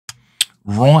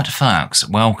Right, folks,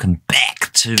 welcome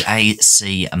back to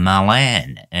AC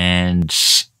Milan. And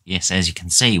yes, as you can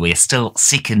see, we are still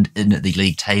second in the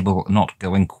league table, not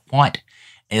going quite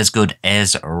as good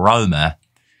as Roma,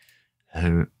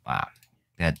 who,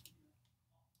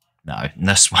 no,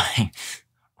 this way,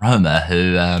 Roma,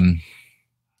 who,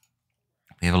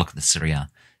 we have a look at the Serie A.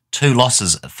 2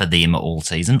 losses for them all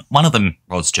season. One of them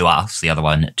was to us, the other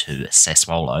one to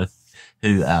Sassuolo,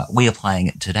 who we are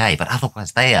playing today. But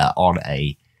otherwise, they are on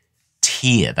a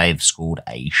tear. They've scored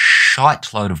a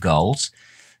shite load of goals.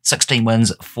 16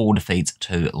 wins, 4 defeats,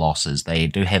 2 losses. They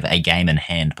do have a game in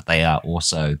hand, but they are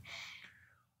also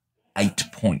 6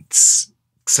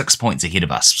 points ahead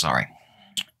of us, sorry.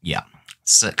 Yeah,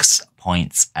 6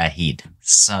 points ahead.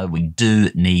 So we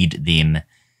do need them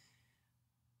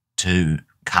to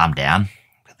calm down.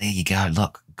 But there you go,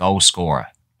 look, goal scorer.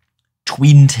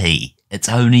 20. It's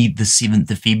only the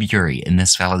 7th of February, and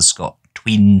this fella's got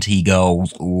 20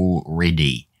 goals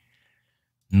already.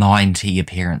 90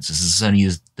 appearances. This is only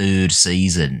his 3rd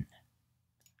season.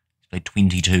 He's played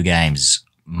 22 games.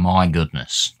 My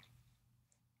goodness.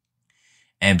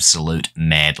 Absolute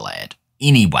mad lad.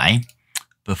 Anyway,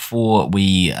 before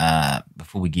we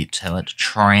get to it,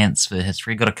 transfer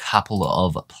history. Got a couple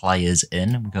of players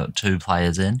in. We've got 2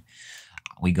 players in.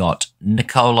 We got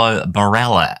Nicolo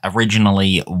Barella.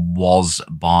 Originally was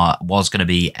going to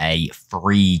be a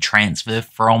free transfer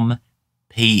from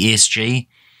PSG.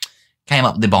 Came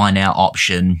up with the buy now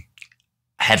option.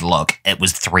 Had a look. It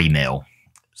was 3 mil.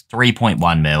 It's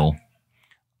 3.1 mil.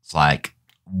 It's like,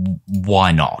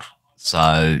 why not?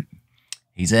 So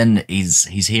he's in. He's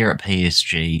here at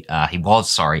PSG. He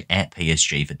was at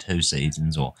PSG for 2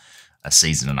 seasons, or a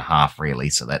season and a half, really,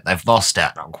 so that they've lost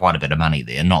out on quite a bit of money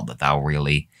there. Not that they'll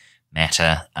really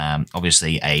matter.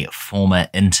 Obviously, a former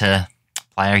Inter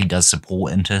player. He does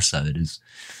support Inter, so it is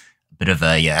a bit of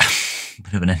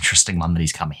an interesting one that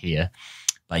he's come here.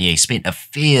 But yeah, he spent a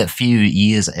fair few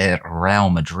years at Real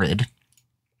Madrid,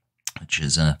 which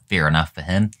is fair enough for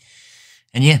him.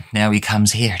 And yeah, now he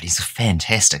comes here. He's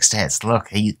fantastic stats. Look,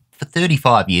 for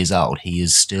 35 years old,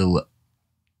 he's still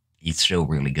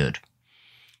really good.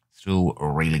 Still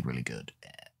really, really good.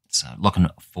 So looking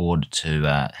forward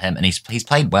to him. And he's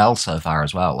played well so far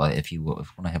as well. Like if you want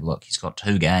to have a look, he's got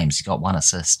 2 games. He's got 1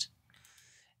 assist.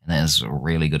 And that is a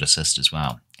really good assist as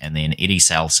well. And then Eddie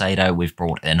Salcedo, we've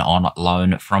brought in on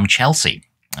loan from Chelsea.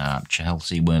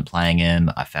 Chelsea weren't playing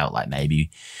him. I felt like maybe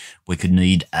we could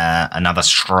need another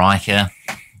striker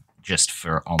just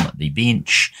for on the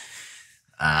bench.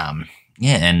 Yeah,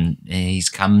 and he's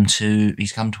come to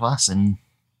us, and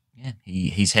yeah,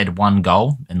 he's had 1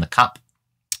 goal in the cup,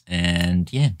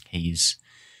 and yeah,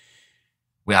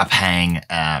 we are paying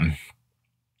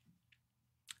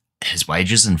his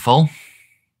wages in full.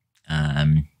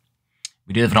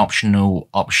 We do have an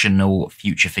optional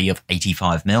future fee of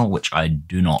 85 mil, which I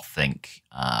do not think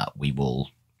we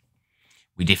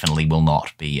definitely will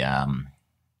not be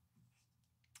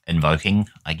invoking,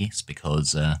 I guess,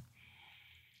 because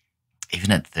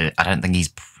even at I don't think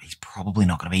he's probably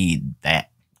not going to be that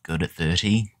good at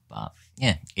 30, but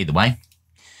yeah, either way,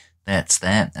 that's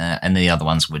that. And the other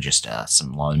ones were just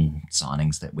some loan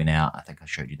signings that went out. I think I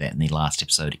showed you that in the last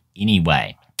episode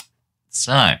anyway.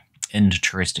 So,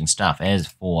 interesting stuff. As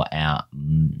for our,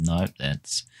 no,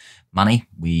 that's money.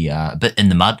 We are a bit in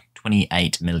the mud,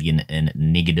 28 million in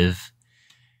negative.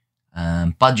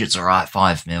 Budget's all right,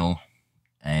 5 mil.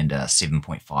 And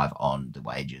 7.5 on the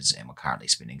wages, and we're currently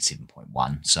spending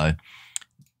 7.1. So,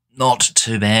 not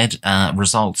too bad.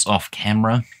 Results off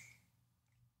camera.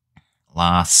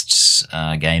 Last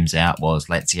games out was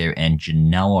Lazio and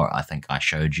Genoa, I think I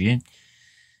showed you.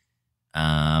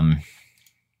 Wasn't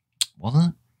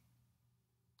it?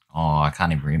 Oh, I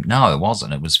can't even remember. No, it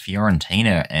wasn't. It was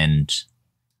Fiorentina and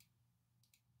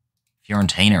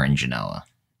Genoa.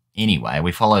 Anyway,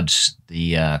 we followed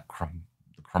the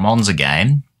Cremonza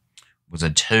game. Was a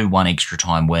 2-1 extra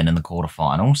time win in the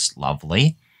quarterfinals.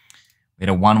 Lovely. We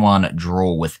had a 1-1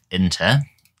 draw with Inter.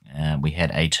 We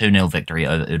had a 2-0 victory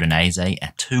over Udinese.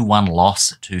 A 2-1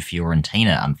 loss to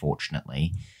Fiorentina,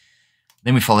 unfortunately.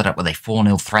 Then we followed up with a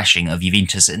 4-0 thrashing of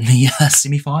Juventus in the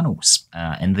semi-finals.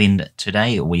 And then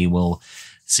today we will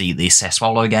see the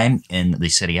Sassuolo game in the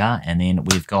Serie A. And then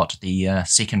we've got the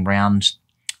second round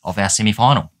of our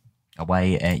semi-final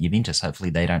away at Juventus. Hopefully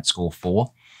they don't score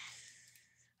 4.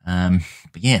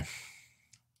 But yeah,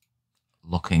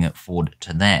 looking forward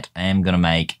to that. I am going to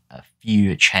make a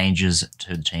few changes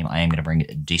to the team. I am going to bring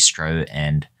Destro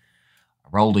and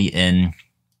Roldi in,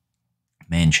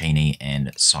 Mancini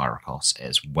and Syracuse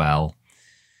as well.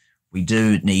 We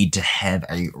do need to have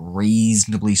a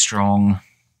reasonably strong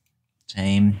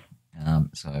team.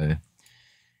 So,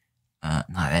 no,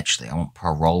 actually, I want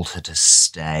Peralta to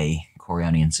stay.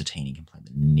 Coriani and Satini can play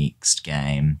the next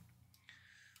game.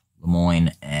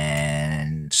 Lemoyne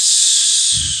and...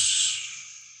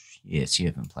 Yes, you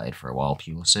haven't played for a while,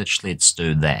 Pulisic. Let's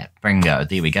do that. Bingo.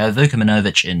 There we go.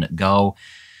 Vukomanovic in goal.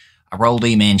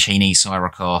 Aroldi, Mancini,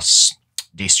 Syracuse,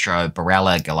 Destro,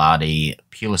 Barella, Gallardi,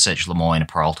 Pulisic, Lemoyne,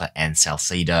 Peralta, and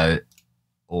Salcedo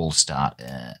all start.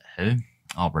 Who?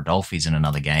 Oh, Rodolfi's in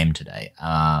another game today.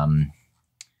 That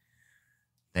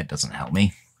doesn't help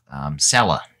me.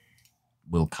 Salah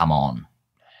will come on.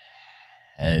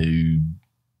 Who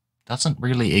doesn't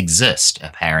really exist,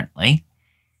 apparently.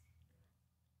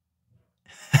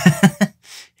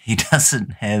 He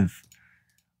doesn't have...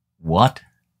 What?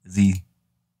 Is he...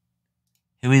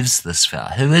 Who is this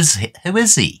fella? Who is he? Who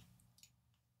is he?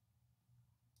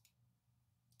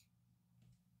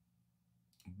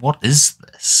 What is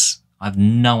this? I have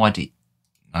no idea.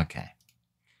 Okay.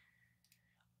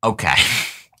 Okay.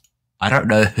 I don't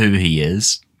know who he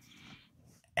is.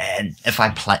 And if I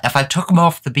took him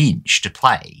off the bench to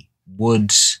play,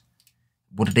 would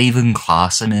it even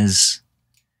class him as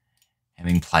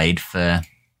having played for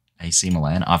AC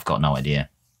Milan? I've got no idea.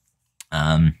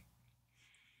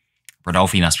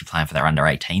 Rodolfi must be playing for their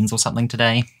under-18s or something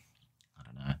today. I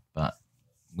don't know. But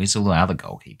where's all the other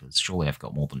goalkeepers? Surely I've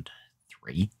got more than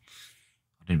 3.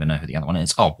 I don't even know who the other one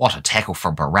is. Oh, what a tackle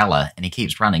from Barella. And he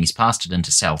keeps running. He's passed it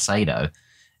into Salcedo.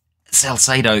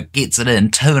 Salcedo gets it in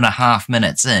 2.5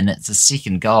 minutes in. It's a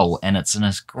second goal, and it's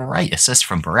a great assist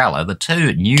from Barella. The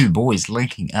two new boys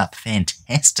linking up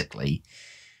fantastically.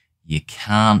 You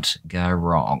can't go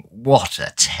wrong. What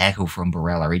a tackle from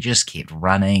Barella. He just kept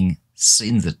running,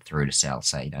 sends it through to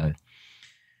Salcedo.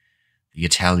 The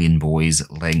Italian boys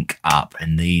link up,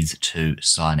 and these two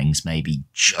signings may be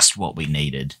just what we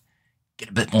needed. Get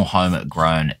a bit more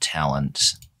homegrown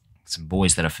talent. Some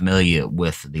boys that are familiar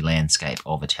with the landscape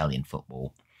of Italian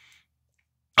football.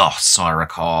 Oh,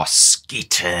 Syracuse,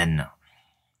 get in.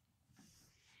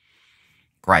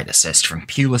 Great assist from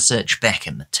Pulisic, back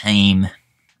in the team.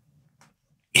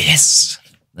 Yes,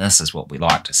 this is what we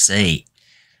like to see.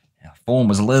 Our form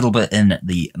was a little bit in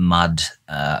the mud,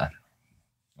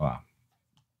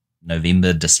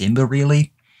 November, December,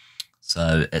 really.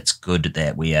 So it's good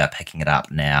that we are picking it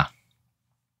up now.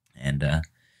 And,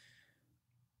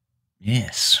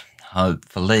 yes,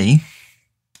 hopefully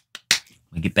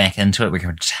we get back into it. We can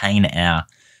retain our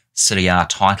Serie A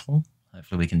title.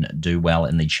 Hopefully we can do well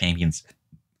in the Champions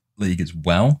League as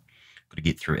well. Got to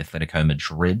get through Atletico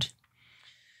Madrid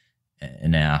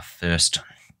in our first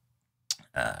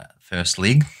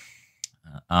leg.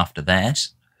 After that,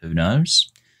 who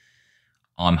knows?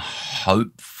 I'm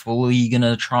hopefully going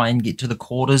to try and get to the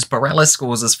quarters. Barella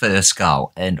scores his first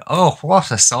goal. And, oh,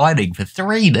 what a signing for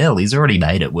 3-0. He's already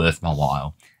made it worth my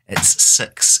while. It's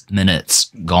 6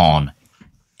 minutes gone.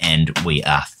 And we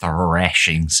are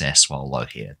thrashing Sassuolo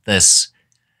here. This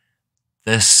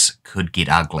could get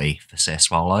ugly for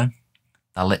Sassuolo.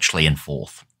 They're literally in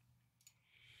 4th.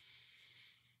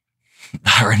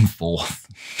 They're in 4th.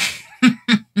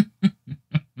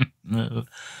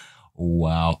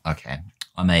 Wow. Okay.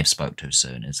 I may have spoke too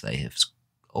soon as they have...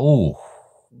 Oh,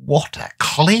 what a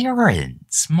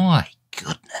clearance. My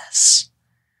goodness.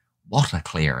 What a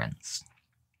clearance.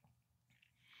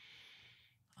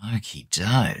 Okie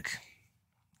doke.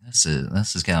 This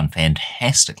is going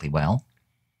fantastically well.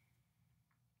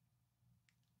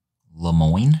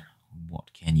 Lemoyne.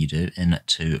 What can you do?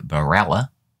 Into Barella.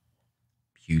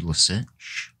 Pulisic.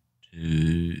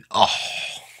 To... Oh.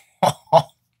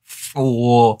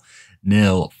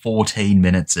 4-0, 14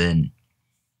 minutes in.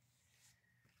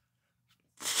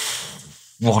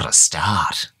 What a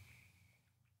start.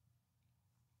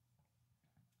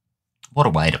 What a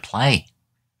way to play.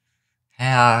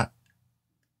 How...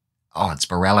 Oh, it's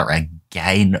Barella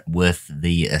again with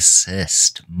the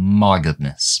assist. My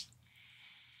goodness.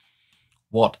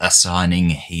 What a signing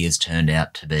he has turned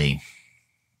out to be.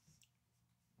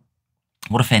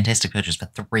 What a fantastic purchase for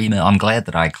 3 million. I'm glad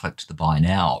that I clicked the buy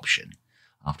now option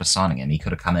after signing him. He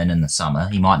could have come in the summer.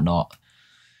 He might not.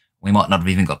 We might not have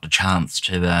even got the chance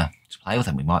to play with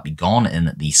him. We might be gone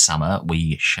in the summer.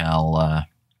 We shall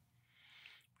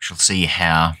see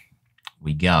how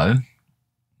we go.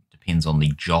 Depends on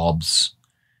the jobs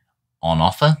on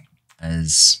offer.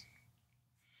 As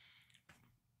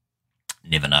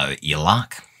never know your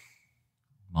luck.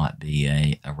 Might be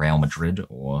a Real Madrid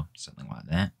or something like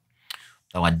that.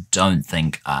 Though I don't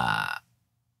think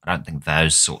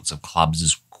those sorts of clubs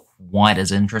is quite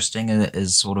as interesting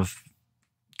as sort of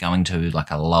going to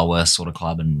like a lower sort of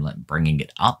club and like bringing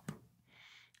it up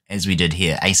as we did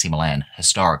here. AC Milan,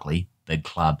 historically big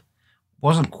club,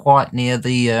 wasn't quite near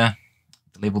the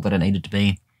level that it needed to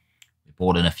be. We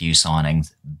brought in a few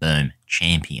signings. Boom,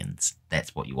 champions.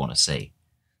 That's what you want to see.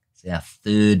 It's our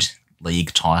third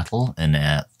league title in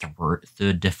our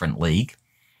third different league.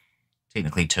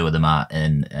 Technically, 2 of them are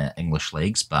in English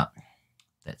leagues, but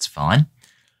that's fine.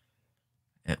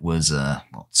 It was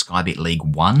Skybet League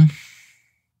 1,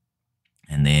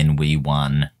 and then we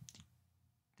won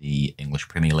the English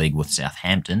Premier League with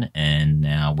Southampton, and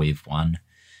now we've won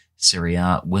Serie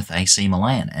A with AC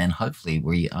Milan, and hopefully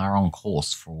we are on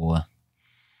course for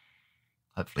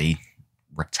hopefully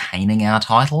retaining our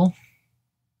title.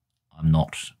 I'm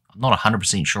not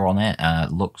 100% sure on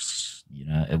that. Looks,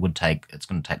 it's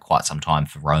going to take quite some time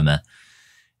for Roma.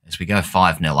 As we go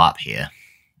 5-0 up here,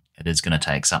 it is going to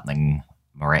take something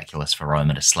miraculous for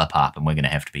Roma to slip up, and we're going to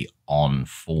have to be on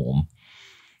form.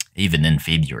 Even in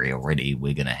February already,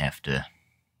 we're going to have to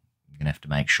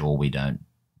make sure we don't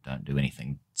do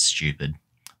anything stupid.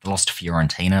 The loss to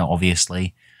Fiorentina,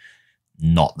 obviously,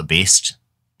 not the best,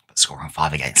 but scoring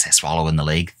 5 against Sassuolo in the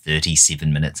league,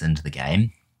 37 minutes into the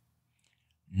game.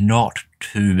 Not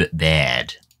too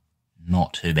bad.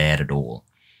 Not too bad at all.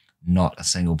 Not a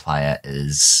single player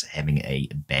is having a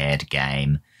bad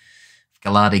game. If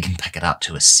Gallardi can pick it up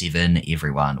to a 7,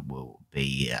 everyone will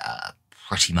be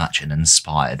pretty much in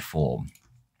inspired form.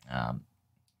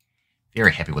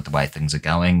 Very happy with the way things are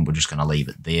going. We're just going to leave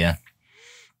it there.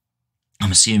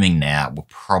 I'm assuming now we'll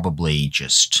probably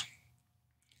just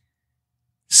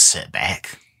sit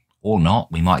back. Or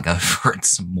not. We might go for it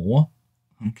some more.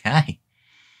 Okay.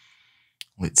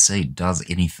 Let's see, does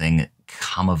anything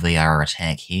come of our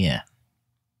attack here?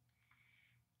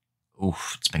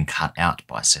 Oof, it's been cut out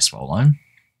by Sassuolo.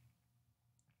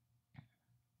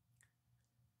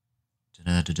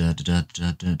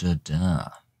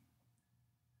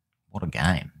 What a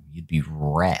game. You'd be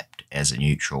rapt as a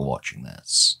neutral watching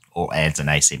this. Or as an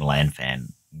AC Milan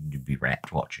fan, you'd be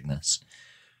rapt watching this.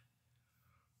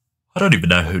 I don't even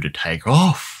know who to take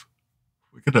off.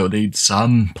 We're going to need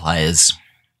some players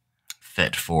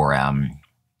fit for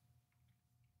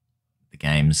the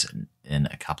games in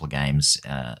a couple of games,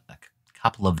 a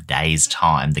couple of days'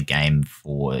 time, the game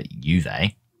for Juve.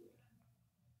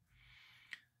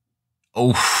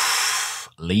 Oh,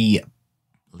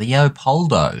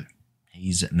 Leopoldo.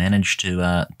 He's managed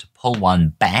to pull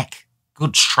one back.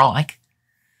 Good strike.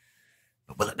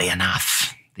 But will it be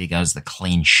enough? There goes the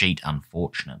clean sheet,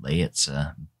 unfortunately. It's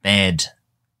a bad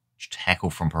tackle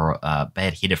from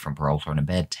bad header from Peralta and a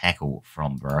bad tackle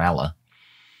from Barella.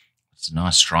 It's a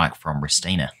nice strike from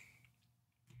Restina.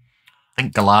 I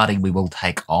think Gallardi we will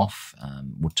take off.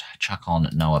 We'll chuck on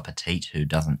Noah Petit, who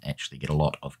doesn't actually get a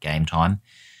lot of game time.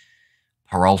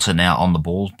 Peralta now on the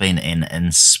ball, been in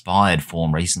inspired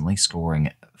form recently,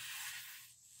 scoring a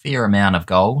fair amount of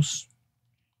goals.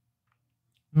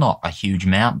 Not a huge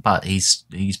amount, but he's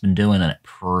been doing it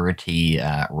pretty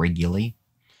regularly.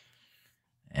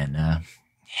 And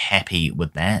happy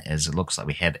with that, as it looks like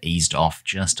we have eased off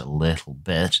just a little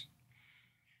bit.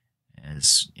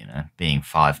 As, being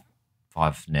 5-0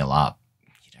 up,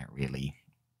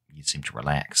 you seem to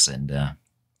relax, and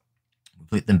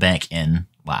we've let them back in.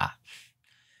 Wow.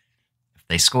 If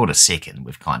they scored a second,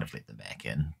 we've kind of let them back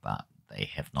in, but they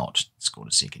have not scored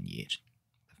a second yet.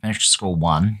 They've managed to score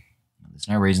 1. There's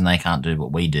no reason they can't do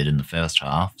what we did in the first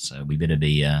half, so we better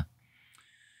be...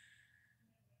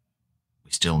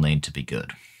 we still need to be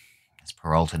good. As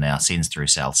Peralta now sends through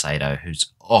Salcedo,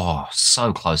 who's,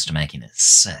 so close to making it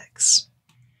 6.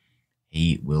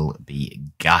 He will be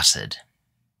gutted.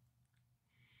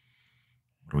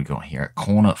 What do we got here? A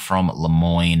corner from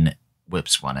Lemoyne,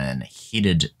 whips one in,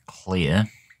 headed clear,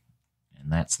 and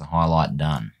that's the highlight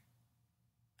done.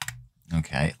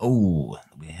 Okay,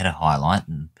 we had a highlight,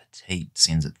 and Petit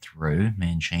sends it through.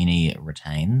 Mancini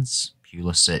retains.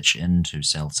 Pulisic into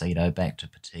Salcedo, back to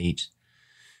Petit.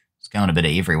 It's going a bit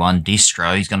of everyone.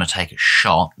 Destro, he's going to take a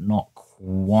shot. Not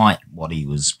quite what he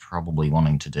was probably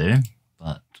wanting to do,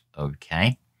 but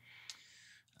okay.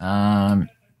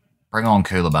 Bring on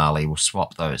Koulibaly. We'll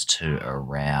swap those two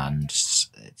around.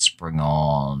 Let's bring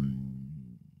on...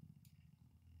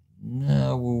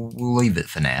 No, we'll leave it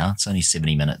for now. It's only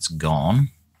 70 minutes gone.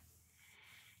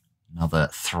 Another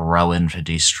throw in for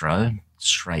Destro.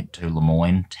 Straight to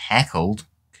Lemoyne. Tackled.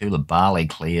 Koulibaly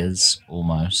clears,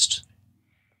 almost.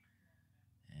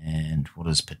 And what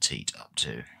is Petit up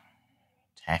to?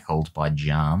 Tackled by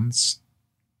Jans.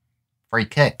 Free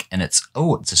kick, and it's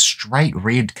a straight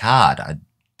red card. It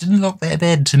didn't look that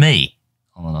bad to me,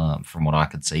 from what I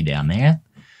could see down there.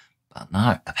 But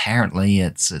no, apparently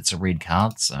it's a red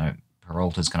card, so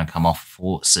Peralta's going to come off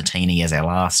for Satini as our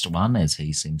last one, as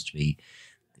he seems to be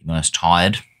the most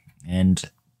tired And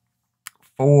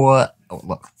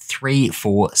 3,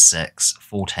 4, 6,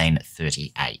 14,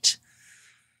 38.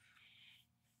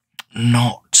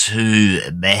 Not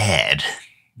too bad.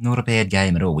 Not a bad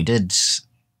game at all. We did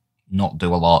not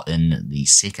do a lot in the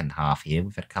second half here.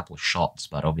 We've had a couple of shots,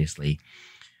 but obviously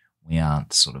we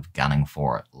aren't sort of gunning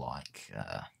for it like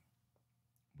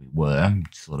we were.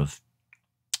 Sort of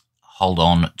hold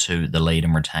on to the lead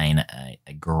and retain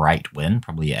a great win,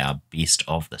 probably our best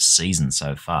of the season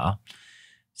so far.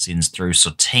 Sends through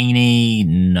Sortini.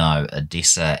 No,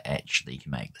 Odessa actually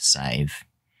can make the save.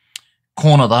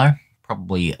 Corner, though,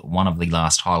 probably one of the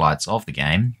last highlights of the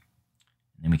game.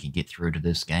 And then we can get through to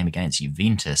this game against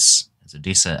Juventus, as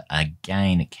Odessa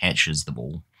again catches the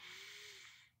ball.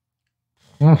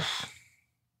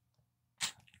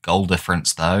 Goal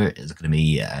difference, though, is going to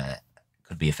be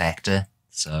could be a factor.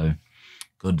 So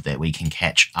good that we can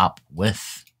catch up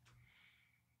with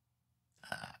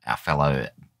our fellow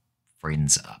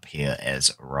friends up here,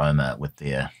 as Roma with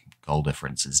their goal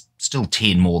difference is still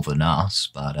 10 more than us.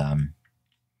 But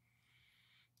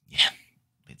yeah,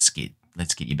 let's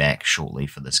get you back shortly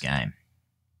for this game.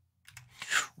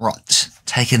 Right,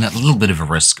 taking a little bit of a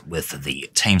risk with the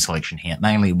team selection here,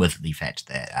 mainly with the fact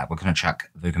that we're going to chuck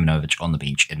Vukomanovic on the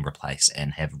bench in replace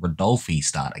and have Rodolfi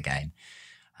start again.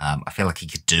 I feel like he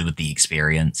could do with the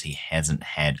experience. He hasn't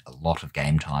had a lot of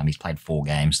game time. He's played 4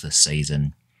 games this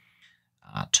season,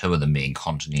 2 of them being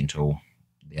continental.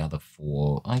 The other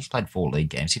 4, he's played 4 league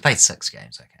games. He played 6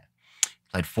 games, okay.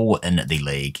 Played 4 in the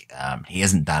league. He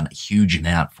hasn't done a huge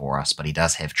amount for us, but he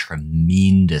does have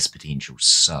tremendous potential.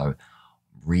 So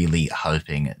really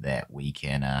hoping that we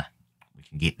can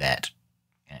get that.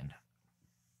 And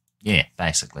yeah,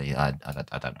 basically, I don't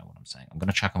know what I'm saying. I'm going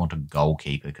to chuck him onto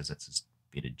goalkeeper because it's his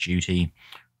better duty.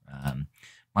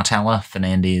 Martella,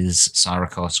 Fernandez,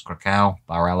 Syracuse, Krakow,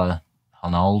 Barella,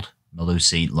 Honold,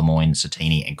 Malusi, Lemoyne,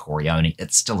 Satini, and Corione.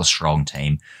 It's still a strong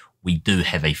team. We do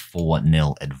have a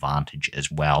 4-0 advantage as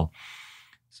well.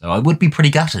 So I would be pretty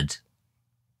gutted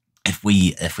if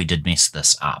we did mess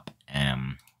this up.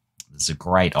 There's a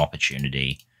great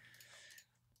opportunity.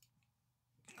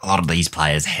 A lot of these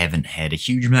players haven't had a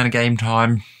huge amount of game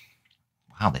time.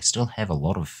 Wow, they still have a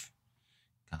lot of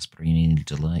Gasparini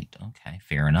delete. Okay,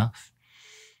 fair enough.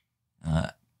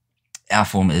 Our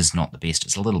form is not the best.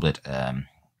 It's a little bit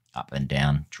up and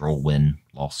down. Draw, win,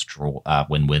 loss, draw,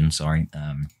 win, win, sorry.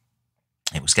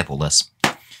 We'll skip all this.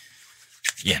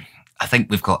 Yeah, I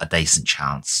think we've got a decent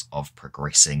chance of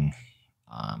progressing.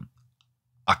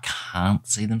 I can't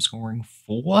see them scoring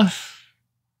 4.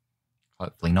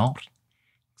 Hopefully not.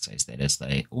 Says that as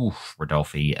they... Oof,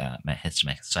 Rodolfi has to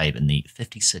make a save in the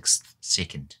 56th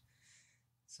second.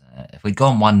 So if we'd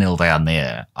gone 1-0 down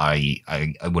there, I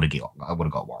would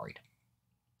have got worried.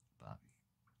 But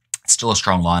it's still a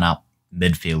strong lineup.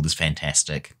 Midfield is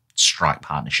fantastic. Strike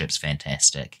partnership's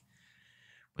fantastic.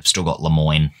 We've still got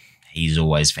Lemoyne. He's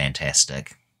always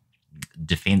fantastic.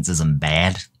 Defense isn't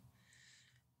bad.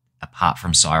 Apart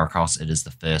from Syracuse, it is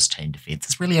the first team defense.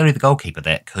 It's really only the goalkeeper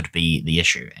that could be the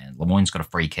issue. And Lemoyne's got a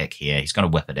free kick here. He's going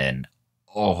to whip it in.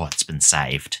 Oh, it's been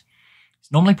saved.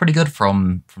 He's normally pretty good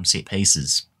from set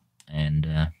pieces.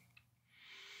 And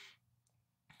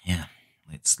yeah,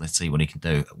 let's see what he can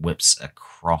do. Whips a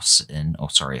cross in,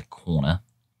 a corner.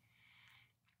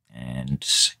 And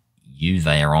Juve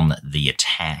are on the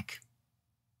attack.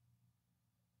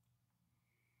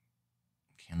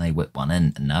 Can they whip one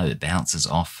in? No, it bounces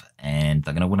off, and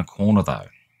they're going to win a corner, though.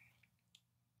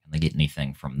 Can they get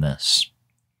anything from this?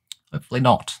 Hopefully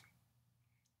not.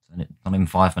 Not even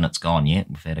 5 minutes gone yet.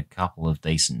 We've had a couple of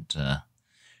decent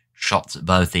shots at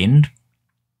both end.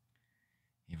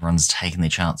 Everyone's taken their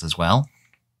chance as well.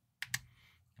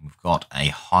 And we've got a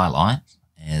highlight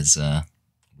as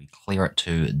we clear it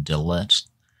to Delit.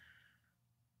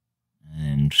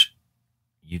 And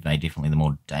Juve definitely the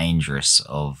more dangerous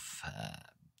of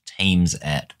teams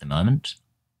at the moment.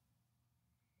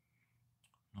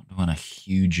 Not doing a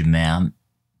huge amount.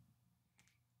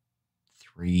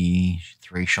 Three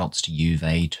shots to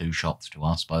Juve, 2 shots to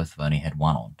us. Both have only had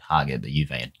 1 on target, but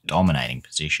Juve are dominating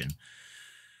possession.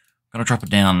 I'm going to drop it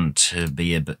down to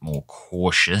be a bit more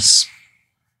cautious.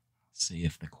 See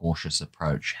if the cautious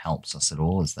approach helps us at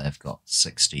all, as they've got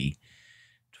 60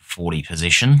 to 40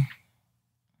 possession.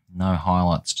 No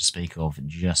highlights to speak of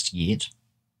just yet.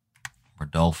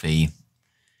 Rodolfi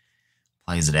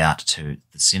plays it out to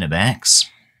the centre-backs.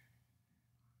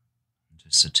 To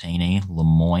Satini,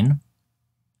 Lemoyne.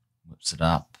 Whips it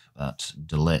up, but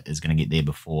Delit is going to get there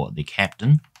before the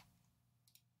captain.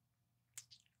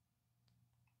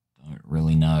 Don't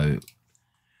really know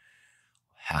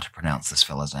how to pronounce this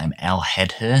fella's name. Al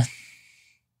Hadher.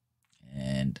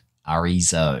 And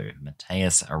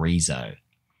Mateus Arizo.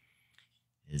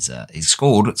 He's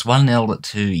scored. It's 1-0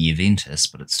 to Juventus,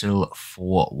 but it's still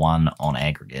 4-1 on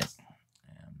aggregate.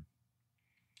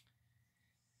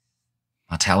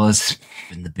 Martella's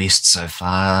been the best so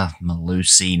far.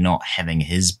 Malusi not having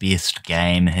his best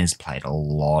game. Has played a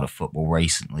lot of football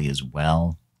recently as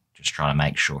well. Just trying to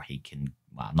make sure he can,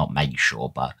 well, not make sure,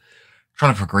 but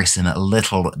trying to progress him a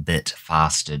little bit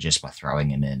faster just by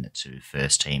throwing him into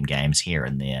first team games here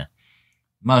and there.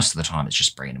 Most of the time it's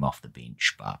just bringing him off the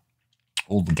bench, but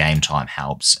all the game time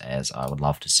helps, as I would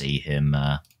love to see him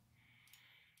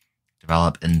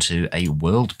develop into a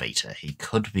world beater. He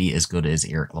could be as good as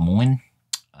Eric Lemoine.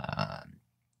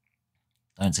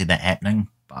 Don't see that happening,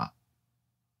 but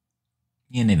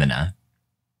you never know.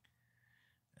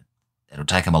 It'll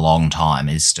take him a long time.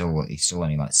 He's still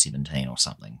only like 17 or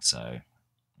something. So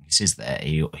he says that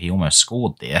he almost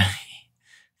scored there.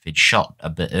 If he'd shot a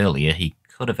bit earlier, he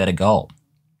could have had a goal.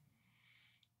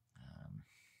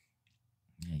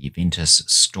 Juventus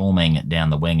storming down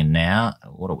the wing, and now,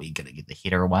 what are we going to get the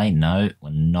header away? No,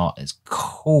 we're not. It's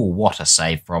cool. What a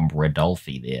save from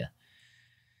Rodolfi there.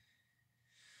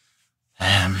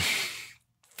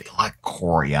 Feel like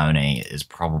Corione is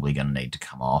probably going to need to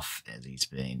come off, as he's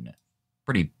been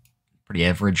pretty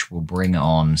average. We'll bring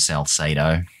on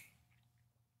Salcedo.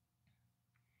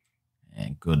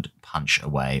 And good punch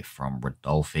away from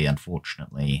Rodolfi,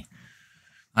 unfortunately.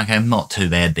 Okay, not too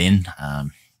bad then.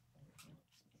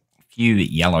 Few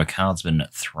yellow cards been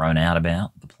thrown out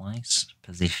about the place.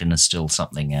 Possession is still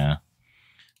something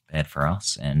bad for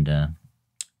us. And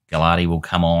Gallardi will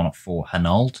come on for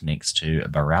Hanold next to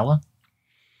Barella.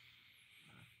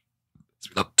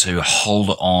 So we look to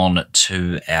hold on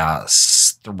to our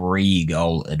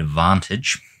 3-goal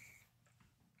advantage.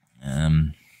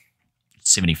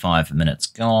 75 minutes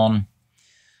gone.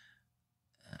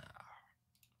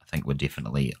 I think we're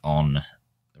definitely on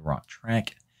the right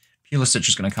track. Pulisic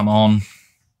is going to come on.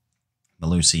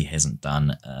 Malusi hasn't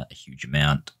done a huge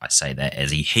amount. I say that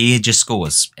as he just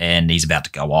scores and he's about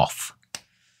to go off.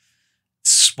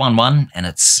 It's 1-1 and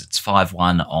it's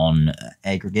 5-1 on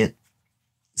aggregate.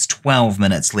 There's 12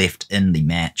 minutes left in the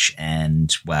match,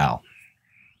 and well,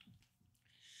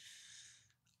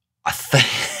 I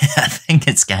think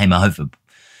it's game over. I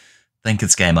think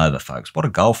it's game over, folks. What a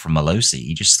goal from Malusi.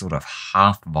 He just sort of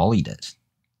half volleyed it.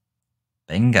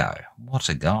 Bingo. What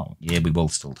a goal. Yeah, we will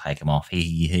still take him off.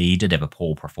 He did have a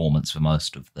poor performance for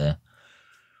most of the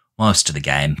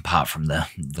game, apart from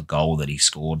the goal that he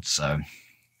scored. So,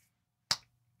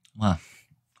 well,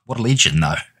 what a legend,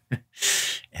 though.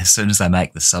 As soon as they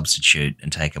make the substitute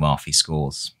and take him off, he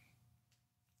scores.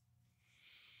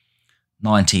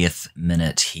 90th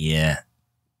minute here.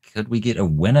 Could we get a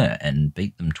winner and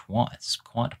beat them twice?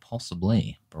 Quite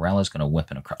possibly. Barella's going to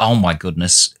whip in across. Oh my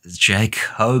goodness.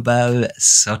 Jacobo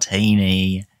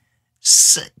Sottini.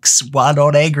 6-1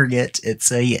 on aggregate.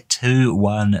 It's a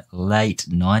 2-1 late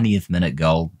 90th minute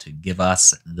goal to give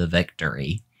us the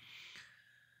victory.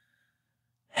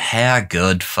 How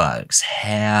good, folks.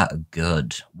 How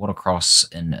good. What a cross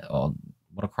from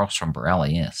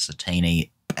Barella. Yes,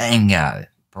 Sottini. Bingo.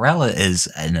 Barella is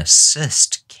an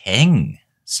assist king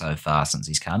so far since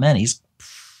he's come in. He's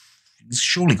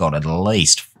surely got at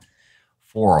least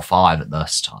 4 or 5 at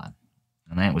this time.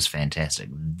 And that was fantastic.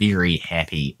 Very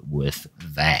happy with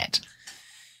that.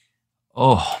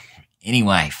 Oh,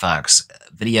 anyway, folks,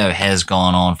 video has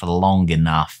gone on for long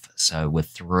enough. So we're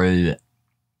through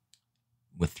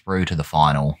to the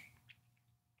final.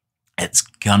 It's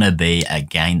going to be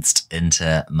against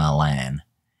Inter Milan.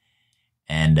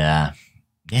 And,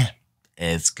 yeah,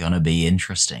 it's going to be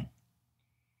interesting.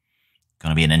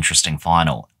 Going to be an interesting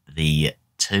final. The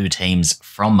two teams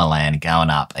from Milan going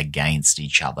up against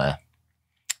each other.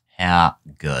 How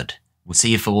good. We'll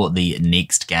see you for the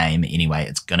next game. Anyway,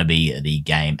 it's going to be the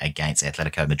game against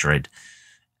Atletico Madrid.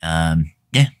 Yeah,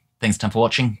 thanks a ton for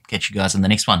watching. Catch you guys in the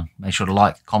next one. Make sure to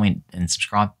like, comment, and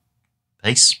subscribe.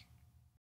 Peace.